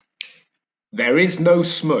There is no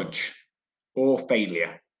smudge or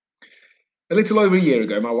failure. A little over a year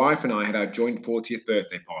ago, my wife and I had our joint 40th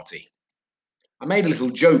birthday party. I made a little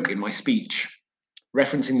joke in my speech,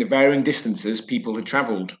 referencing the varying distances people had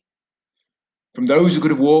travelled. From those who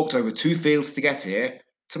could have walked over 2 fields to get here,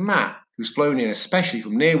 to Matt, who's flown in especially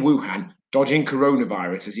from near Wuhan, dodging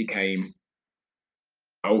coronavirus as he came.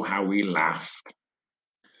 Oh, how we laughed.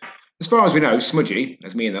 As far as we know, Smudgy,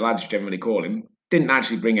 as me and the lads generally call him, didn't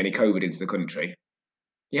actually bring any COVID into the country.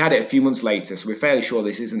 He had it a few months later, so we're fairly sure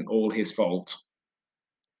this isn't all his fault.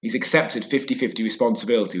 He's accepted 50-50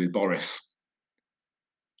 responsibility with Boris.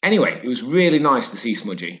 Anyway, it was really nice to see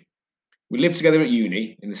Smudgy. We lived together at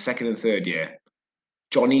uni in the second and third year.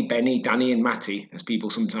 Johnny, Benny, Danny, and Matty, as people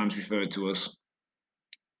sometimes refer to us.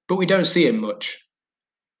 But we don't see him much.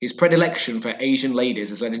 His predilection for Asian ladies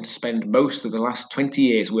has led him to spend most of the last 20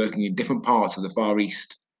 years working in different parts of the Far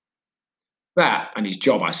East. That, and his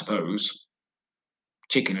job, I suppose.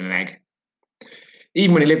 Chicken and an egg.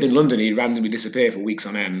 Even when he lived in London, he'd randomly disappear for weeks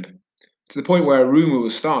on end, to the point where a rumour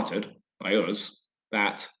was started, by us,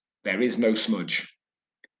 that there is no Smudge.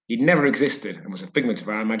 He'd never existed and was a figment of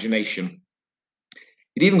our imagination.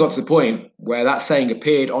 It even got to the point where that saying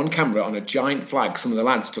appeared on camera on a giant flag some of the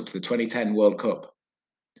lads took to the 2010 World Cup,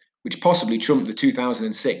 which possibly trumped the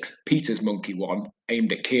 2006 Peter's Monkey one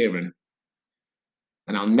aimed at Kieran.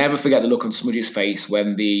 And I'll never forget the look on Smudge's face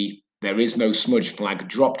when the "There is no Smudge" flag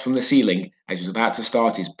dropped from the ceiling as he was about to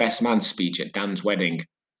start his best man speech at Dan's wedding.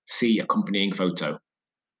 See accompanying photo.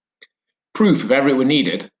 Proof, if ever it were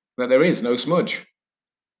needed, that there is no Smudge.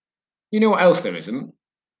 You know what else there isn't?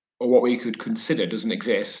 Or what we could consider doesn't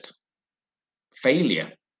exist?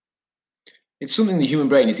 Failure. It's something the human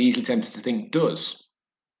brain is easily tempted to think does.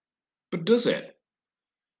 But does it?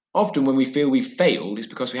 Often when we feel we've failed, it's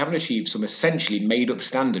because we haven't achieved some essentially made-up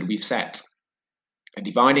standard we've set. A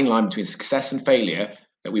dividing line between success and failure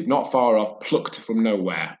that we've not far off plucked from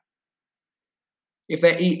nowhere. If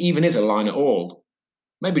there even is a line at all,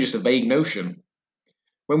 maybe just a vague notion.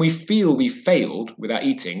 When we feel we failed with our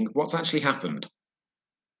eating, what's actually happened?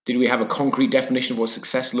 Did we have a concrete definition of what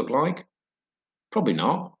success looked like? Probably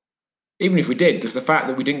not. Even if we did, does the fact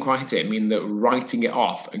that we didn't quite hit it mean that writing it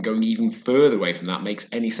off and going even further away from that makes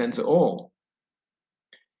any sense at all?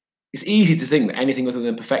 It's easy to think that anything other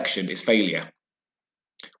than perfection is failure.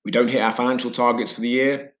 We don't hit our financial targets for the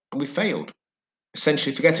year, and we failed,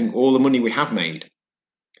 essentially forgetting all the money we have made.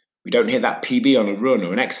 We don't hit that PB on a run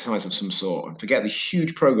or an exercise of some sort and forget the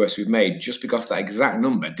huge progress we've made just because that exact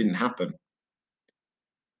number didn't happen.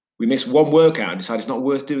 We miss one workout and decide it's not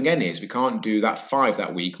worth doing any as we can't do that 5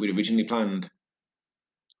 that week we'd originally planned.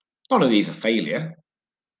 None of these are failure.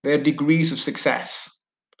 They're degrees of success.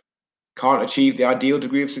 Can't achieve the ideal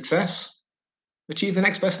degree of success? Achieve the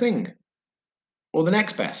next best thing. Or the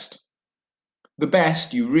next best. The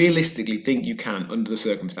best you realistically think you can under the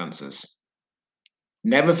circumstances.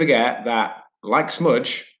 Never forget that, like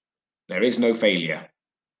Smudge, there is no failure,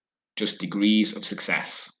 just degrees of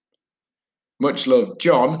success. Much love,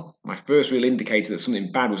 John. My first real indicator that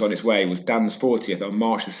something bad was on its way was Dan's 40th on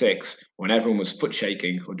March the 6th, when everyone was foot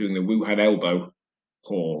shaking or doing the Wuhan elbow.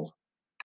 Hall.